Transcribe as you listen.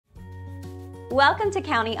Welcome to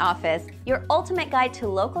County Office, your ultimate guide to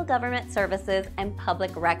local government services and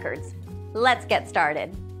public records. Let's get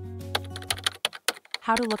started.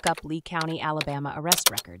 How to look up Lee County, Alabama arrest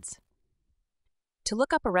records. To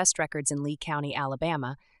look up arrest records in Lee County,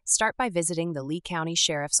 Alabama, start by visiting the Lee County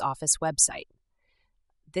Sheriff's Office website.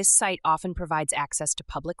 This site often provides access to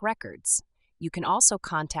public records. You can also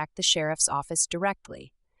contact the Sheriff's Office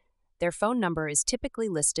directly. Their phone number is typically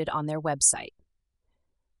listed on their website.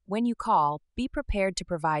 When you call, be prepared to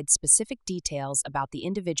provide specific details about the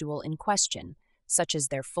individual in question, such as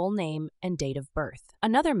their full name and date of birth.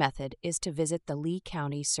 Another method is to visit the Lee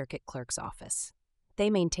County Circuit Clerk's office. They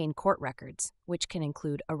maintain court records, which can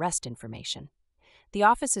include arrest information. The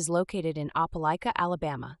office is located in Opelika,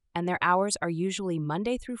 Alabama, and their hours are usually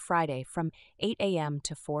Monday through Friday from 8 a.m.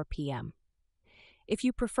 to 4 p.m. If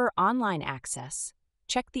you prefer online access,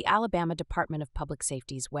 check the Alabama Department of Public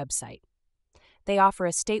Safety's website. They offer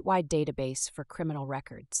a statewide database for criminal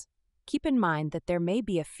records. Keep in mind that there may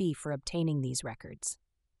be a fee for obtaining these records.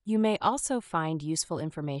 You may also find useful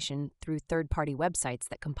information through third-party websites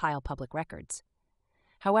that compile public records.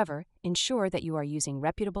 However, ensure that you are using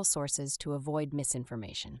reputable sources to avoid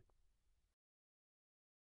misinformation.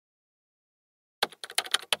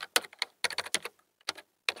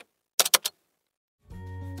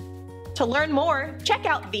 To learn more, check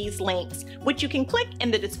out these links, which you can click in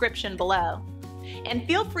the description below. And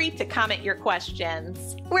feel free to comment your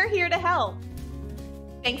questions. We're here to help.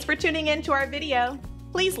 Thanks for tuning in to our video.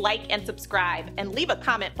 Please like and subscribe and leave a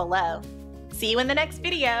comment below. See you in the next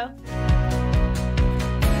video.